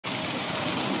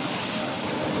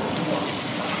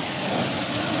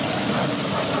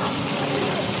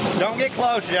Don't get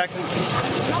close, Jackson.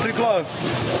 That's too close.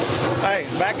 Hey,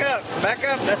 back up. Back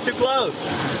up. That's too close.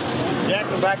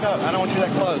 Jackson, back up. I don't want you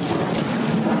that close.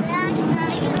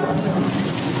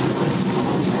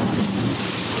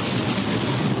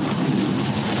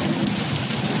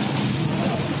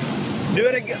 Do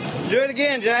it again. Do it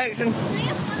again, Jackson.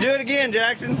 Do it again,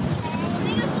 Jackson.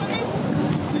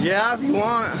 Yeah, if you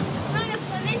want.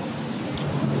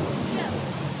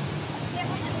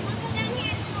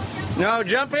 No,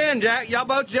 jump in, Jack. Y'all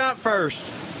both jump first.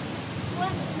 We're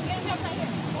gonna jump right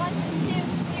here. 1, 2,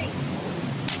 3.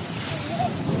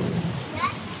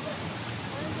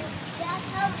 That's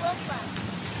how it looks like.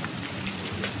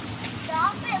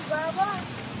 Stop it, Bubba.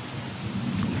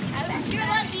 You're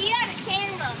lucky you have a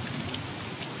camera.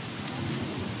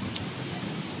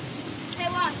 Hey,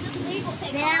 watch. This leaf will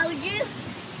take off. Now, would you?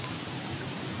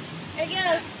 There it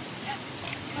goes.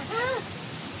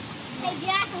 Hey,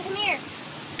 Jackson, come here.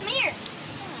 Come here.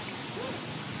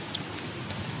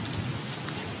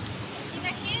 See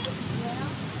my shoe? Yeah.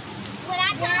 When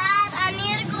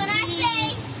I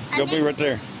say. Go be right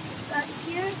there. Right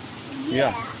here? Yeah.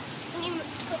 Can you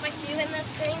put my shoe in the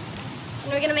screen?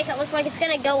 And we're going to make it look like it's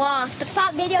going to go off. But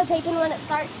stop videotaping when it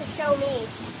starts to show me.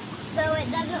 So it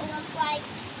doesn't look like,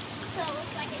 so it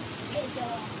looks like it did go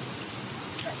off.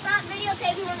 But stop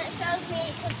videotaping when it shows me,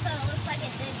 so it looks like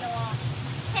it did go off.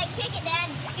 Hey, kick it, Dad.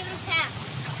 Give him a tap.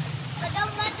 But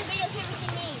don't let the video camera see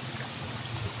me.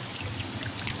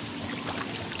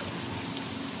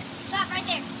 Stop right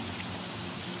there.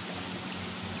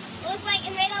 It looks like,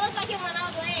 it made it look like it went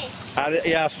all the way.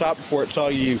 Yeah, I stopped before it saw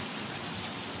you.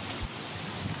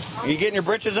 Are you getting your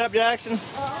britches up, Jackson?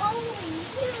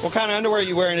 Oh, What kind of underwear are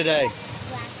you wearing today?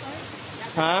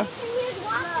 Huh?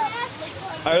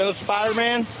 Are those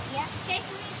Spider-Man? Yeah.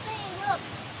 Jason, what are you saying? Look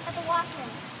at the Watchman.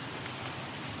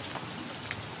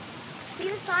 See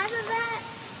the size of that?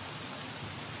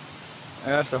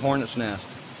 That's the hornet's nest.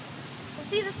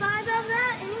 See the size of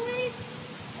that, anyways?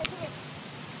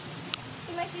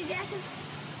 See my shoe, Jackson?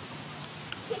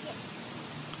 Pick it.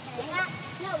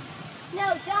 No,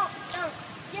 don't.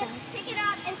 Just pick it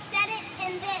up and set it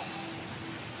in this.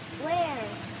 Where?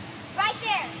 Right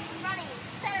there, in front of you.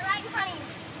 Set it right in front of you.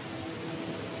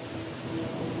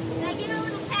 Now give it a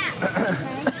little tap.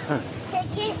 Okay.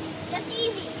 Take it. Just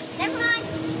easy. Never mind.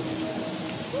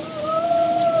 Woo!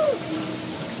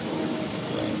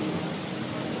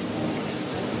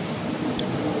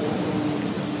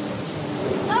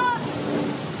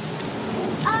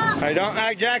 Hey, don't,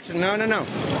 hey, Jackson, no.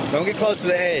 Don't get close to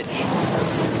the edge.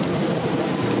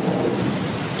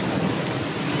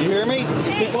 You hear me?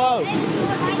 You're too close.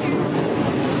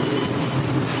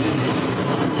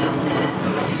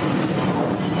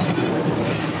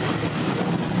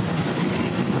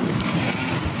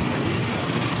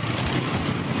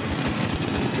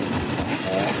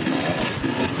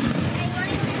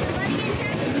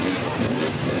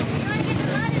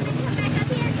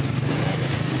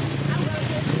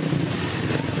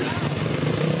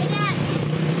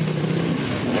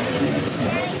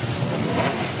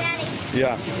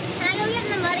 Yeah. Can I go get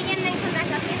in the mud again and then come back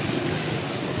up here?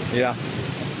 Yeah.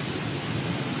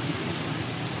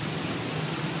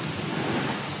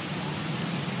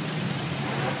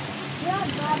 Yeah,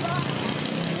 Bubba.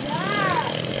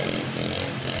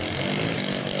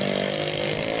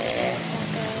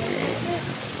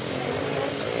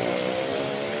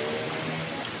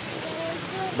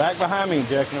 Yeah. Back behind me,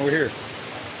 Jackson, over here.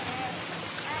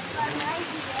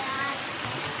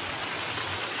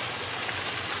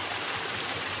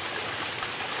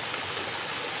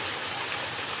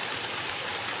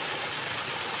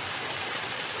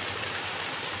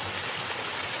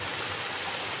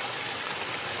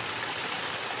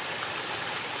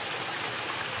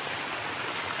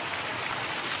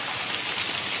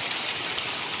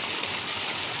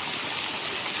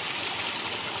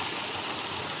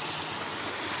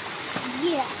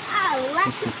 Yeah, I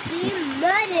like to be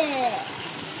muddy.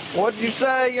 What'd you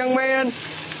say, young man?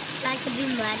 Like to be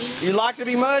muddy. You like to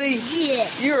be muddy? Yeah.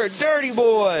 You're a dirty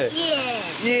boy. Yeah.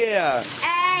 Yeah.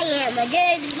 I am a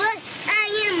dirty boy.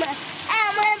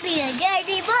 I'm gonna be a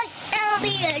dirty boy. I'll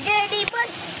be a dirty boy.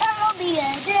 I'll be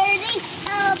a dirty.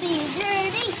 I'll be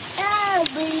dirty. I'll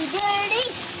be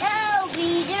dirty. I'll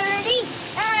be dirty.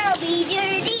 I'll be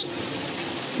dirty.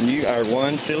 You are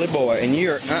one silly boy, and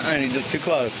you're you're just too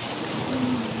close.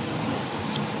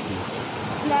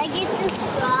 Can I get the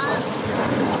straw?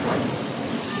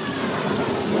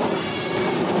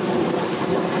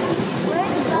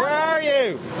 Where are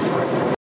you?